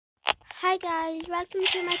Hi guys, welcome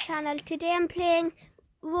to my channel. Today I'm playing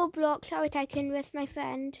Roblox Tower Tycoon with my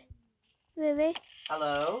friend Riri.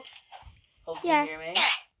 Hello. Hope you Yeah. can hear me.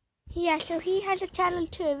 Yeah, so he has a channel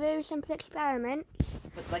too, Very Simple Experiments.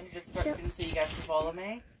 Put link in the description so you guys can follow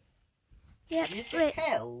me. Yeah. Did you just get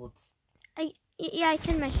killed? Yeah, I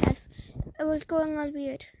killed myself. It was going all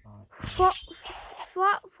weird. Oh.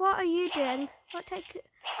 What are you doing? What are you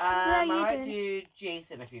I might doing? do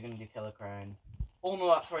Jason if you're gonna do Killer Crown. Oh no,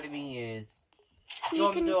 that's already been used.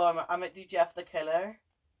 I might do Jeff the Killer.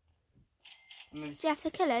 Jeff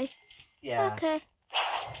the Killer? Yeah. Okay.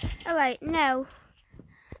 Alright, now.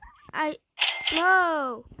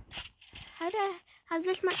 No! How do I have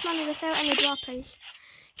this much money without any droppers?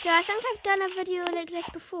 So I think I've done a video like this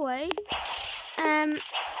before.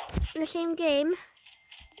 The same game.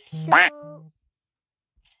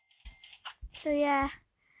 So yeah.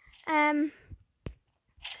 Where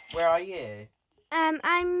are you?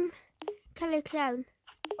 I'm Killer Clown.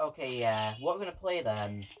 Okay, yeah. What are we gonna play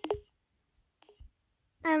then?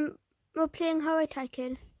 We're playing Horror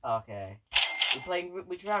Tycoon. Okay. We're playing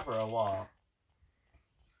Which Driver or what?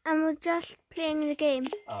 And we're just playing the game.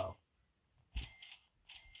 Oh.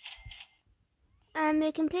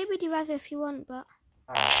 You can play with your other if you want, but.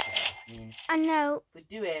 Alright, okay. I know. If we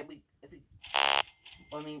do it, we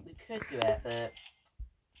could do it, but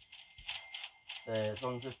as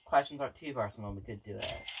long as the questions aren't too personal, we could do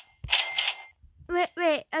it.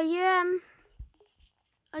 Wait, are you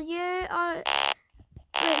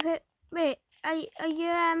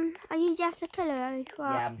Jeff the Killer or what?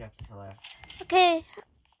 Yeah, I'm Jeff the Killer. Okay,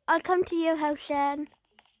 I'll come to your house then.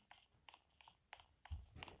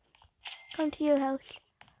 Come to your house.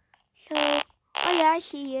 So, oh yeah, I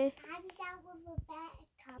see you.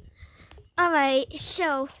 Alright,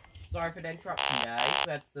 so. Sorry for the interruption, guys.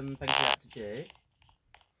 We had some things we had to do.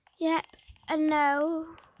 Yep, and now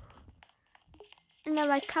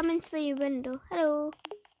I come in through your window. Hello.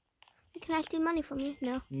 Can I steal money from you?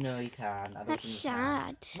 No. No, you can't. That's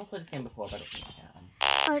sad. I've not played this game before, but I don't think I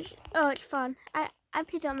can. It's fun. I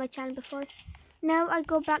played it on my channel before. Now I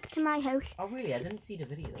go back to my house. Oh really? I didn't see the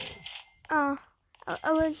video. Oh, it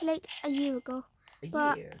was like a year ago. A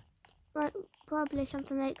year? But probably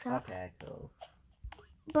something like that. Okay, cool.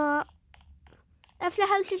 But if the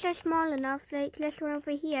houses are small enough, like this one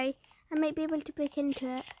over here, I might be able to break into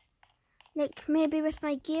it. Like maybe with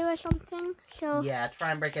my gear or something. So yeah,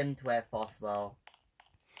 try and break into it if possible.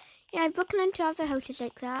 Yeah, I've broken into other houses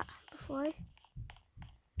like that before.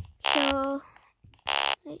 So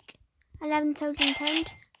like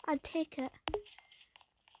 £11,000, I'd take it.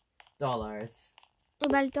 Dollars.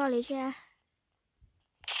 Well, dollars, yeah.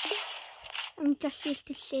 I'm just used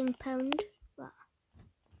to saying pound. But...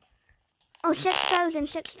 Oh, 6,000. I'm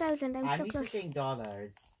so close. I'm used to saying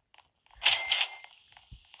dollars.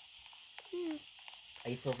 Are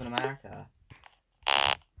you still in America?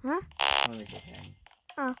 Huh? I'm only joking.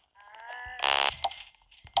 Oh.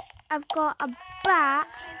 I've got a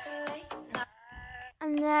bat.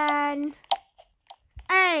 And then...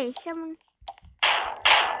 Hey, someone...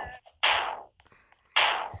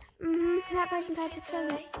 that person tried to kill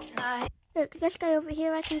me. Look, this guy over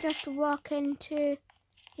here, I can just walk into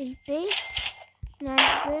his base. And then,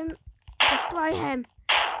 boom, destroy him.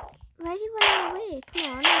 Why is he running away? Come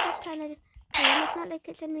on, I'm just trying to kill him. It's not like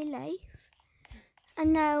it's in real life.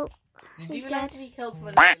 And now, he's dead. If he killed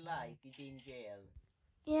someone in real life, he'd be in jail.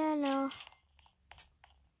 Yeah, no.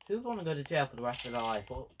 Who would want to go to jail for the rest of their life?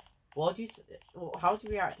 How would you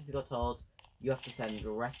react if you got told you have to spend the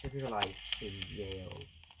rest of your life in jail?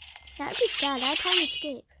 That'd be sad. I'd try and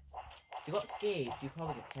escape. If you got escaped, you'd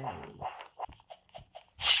probably get killed.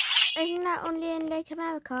 Isn't that only in, like,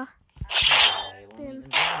 America? Okay,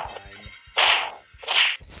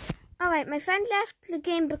 Alright, my friend left the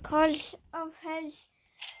game because of his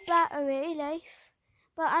battery life.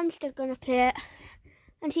 But I'm still gonna play it.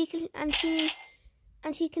 And he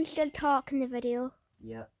can still talk in the video.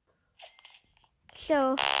 Yep.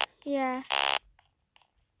 So, yeah.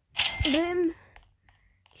 Boom.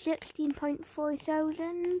 16.4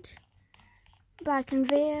 thousand. By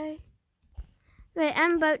conveyor. Right,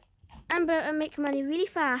 I'm about to make money really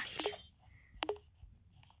fast.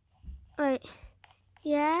 Right.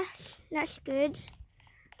 Yes, that's good.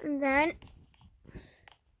 And then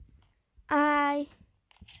I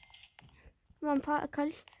want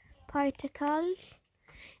particles. Hey,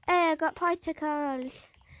 I got particles.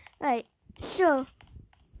 Right. So,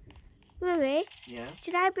 Rui, yeah.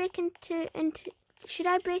 Should I break into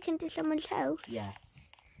someone's house? Yes.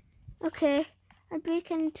 Okay. I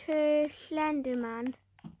break into Slenderman.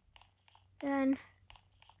 Then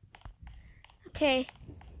okay.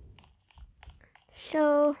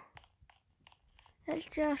 So let's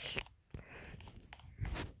just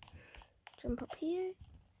jump up here.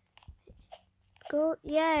 Go,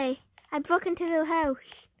 yay! I broke into the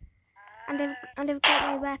house, and I've got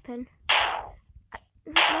my weapon.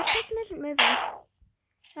 This person isn't moving.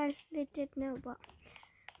 Well, they did know, but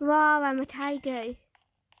wow, I'm a tiger.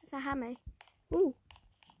 It's a hammer. Ooh,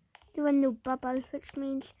 there are no bubbles, which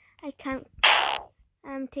means I can't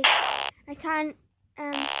I can't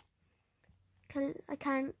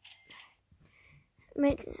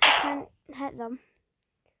hit them.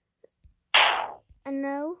 And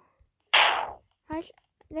no, this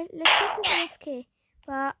isn't AFK,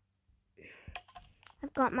 but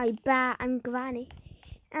I've got my bat and granny.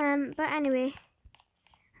 But anyway,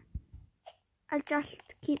 I'll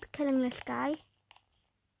just keep killing this guy.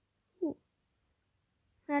 Ooh,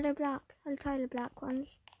 red or black? I'll try the black ones.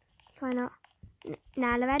 Why not?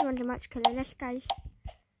 Nah, the red ones are much cooler. This guy's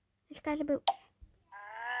a boot.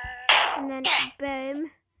 And then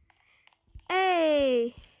boom.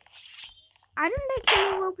 Hey! I don't like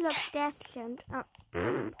any Roblox death sound.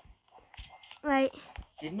 Oh. Right.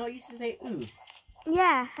 Did not used to say oof.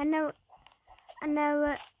 Yeah, I know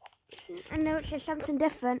it's just something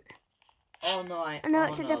different. Oh no, I know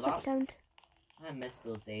it's a different sound. I miss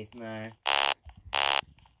those days now.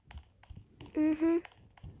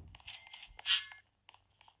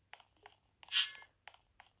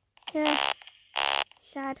 Yeah.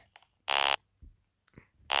 Sad.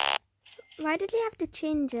 Why did they have to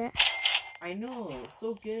change it? I know,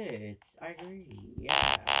 so good. I agree,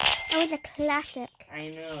 yeah. That was a classic. I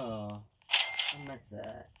know. I miss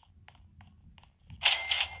it.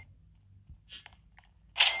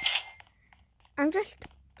 I'm just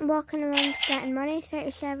walking around getting money,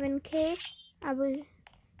 37k. I will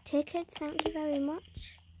take it, thank you very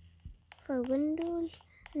much. For Windows.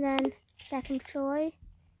 And then second toy.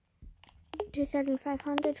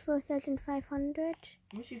 2,500, 4,500.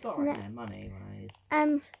 How much you got right now, money wise?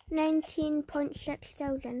 19.6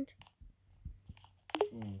 thousand.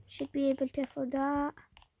 Should be able to afford that.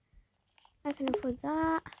 I can afford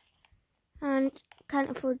that. And can't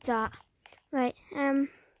afford that. Right, a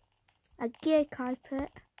gear carpet.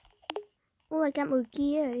 Oh, I got more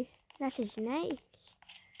gear. That is nice.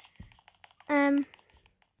 I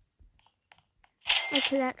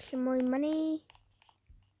collect some more money.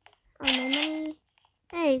 All my money.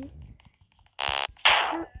 Hey,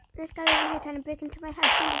 this guy over here trying to break into my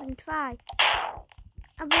house. Don't even try.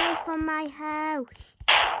 Away from my house.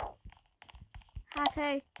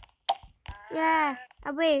 Hacker. Yeah,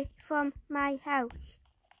 away from my house.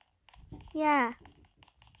 Yeah.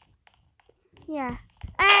 Yeah.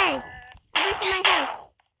 Hey! Away from my house.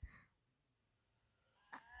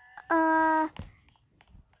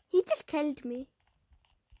 He just killed me.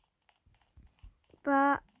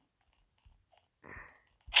 But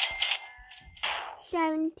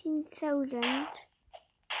 17,000.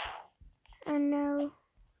 And now.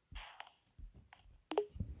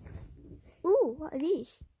 Ooh, what are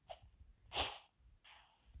these?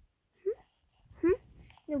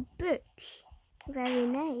 The boots. Very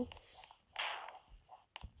nice.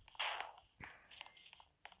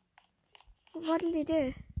 What did they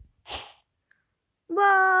do?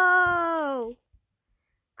 Whoa!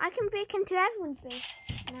 I can break into everyone's base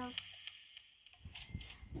now.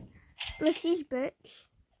 With these boots.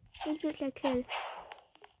 These boots are cool.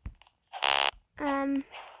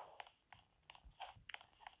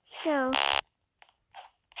 So,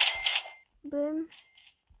 boom,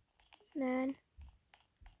 then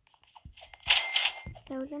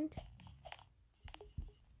 1,000.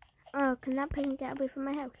 Oh, can that person get away from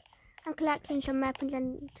my house? I'm collecting some weapons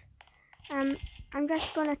and I'm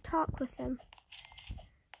just gonna talk with them.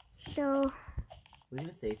 So, what are you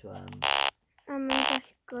gonna say to him? I'm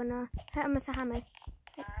just gonna hit him with a hammer.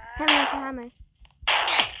 Hit him with a hammer.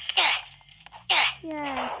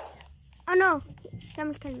 Yeah. Oh no!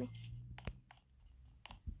 Someone's killing me.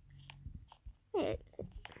 Wait,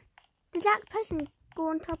 did that person go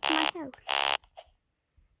on top of my house?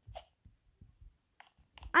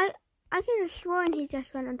 I could have sworn he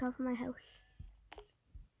just went on top of my house.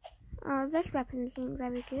 Oh, this weapon isn't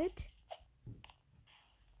very good.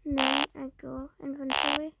 And then I go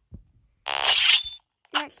inventory.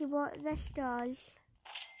 Let's see what this does.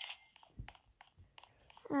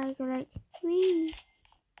 I go like, wee.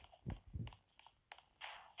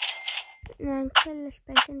 And then kill this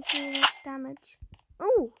person and see what's damage.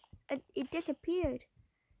 Oh, it disappeared.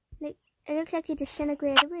 Like, it looks like it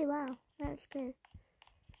disintegrated away. Wow, that's good.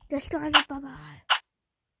 Destroy the bubble.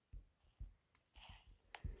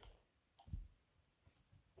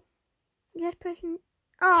 This person.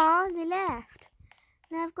 Oh, they left.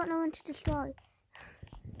 Now I've got no one to destroy.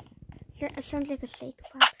 It sounds like a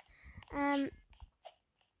psychopath.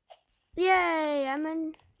 Yay! I'm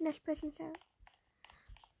in this person's house.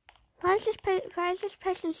 Why is this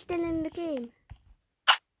person still in the game?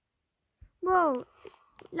 Whoa!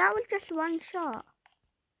 That was just one shot.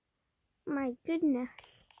 My goodness.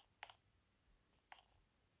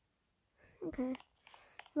 Okay.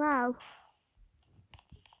 Wow.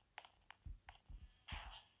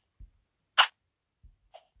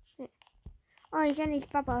 Oh, he's in his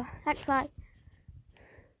bubble. That's why.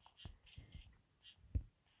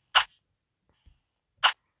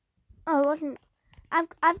 Oh, it wasn't.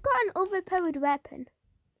 I've got an overpowered weapon.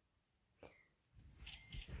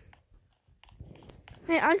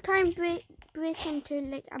 Wait, I'll try and break into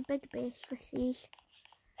like a big base with these,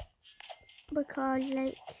 because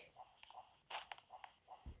like,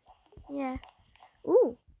 yeah.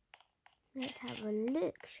 Ooh. Let's have a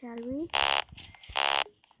look, shall we?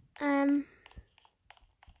 I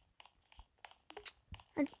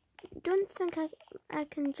don't think I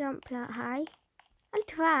can jump that high. I'll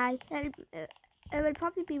try. It will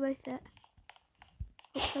probably be worth it.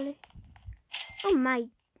 Hopefully. Oh my.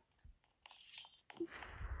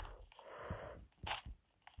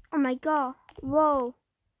 Oh my god. Whoa.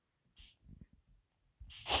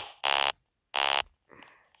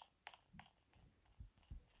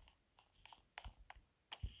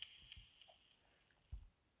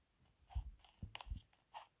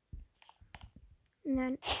 And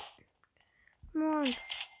then, come on.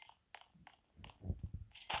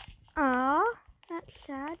 Aw, that's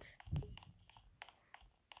sad.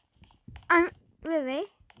 Really?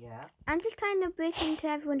 Yeah. I'm just trying to break into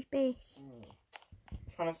everyone's base.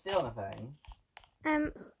 Trying to steal anything?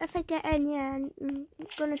 If I get in, yeah, I'm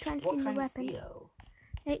gonna try and steal the weapons. What kind of steal?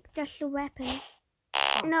 Like, just the weapons.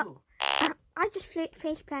 Oh, No, cool. I just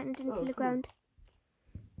face planted into the cool. ground.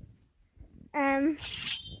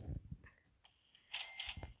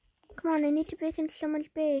 Come on, I need to break into someone's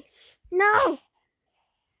base. No!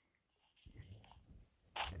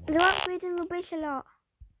 They're upgrading the base a lot.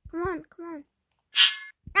 Come on, come on.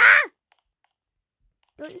 Ah!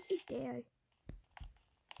 Don't you dare.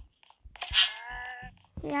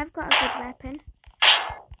 Hey, I've got a good weapon.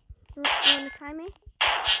 You want to try me?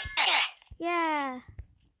 Yeah.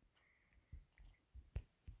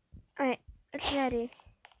 Alright, it's ready.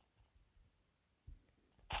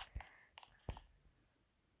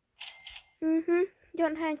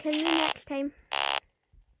 Don't try and kill me next time.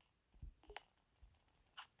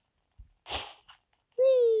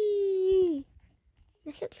 Whee!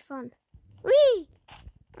 This looks fun. Whee!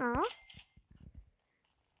 Aw.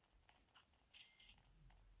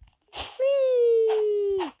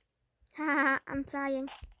 Whee! Haha, I'm flying.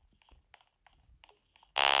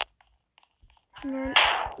 And then,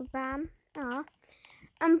 bam. Aw.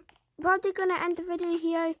 I'm probably gonna end the video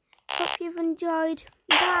here. Hope you've enjoyed.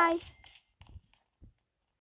 Bye.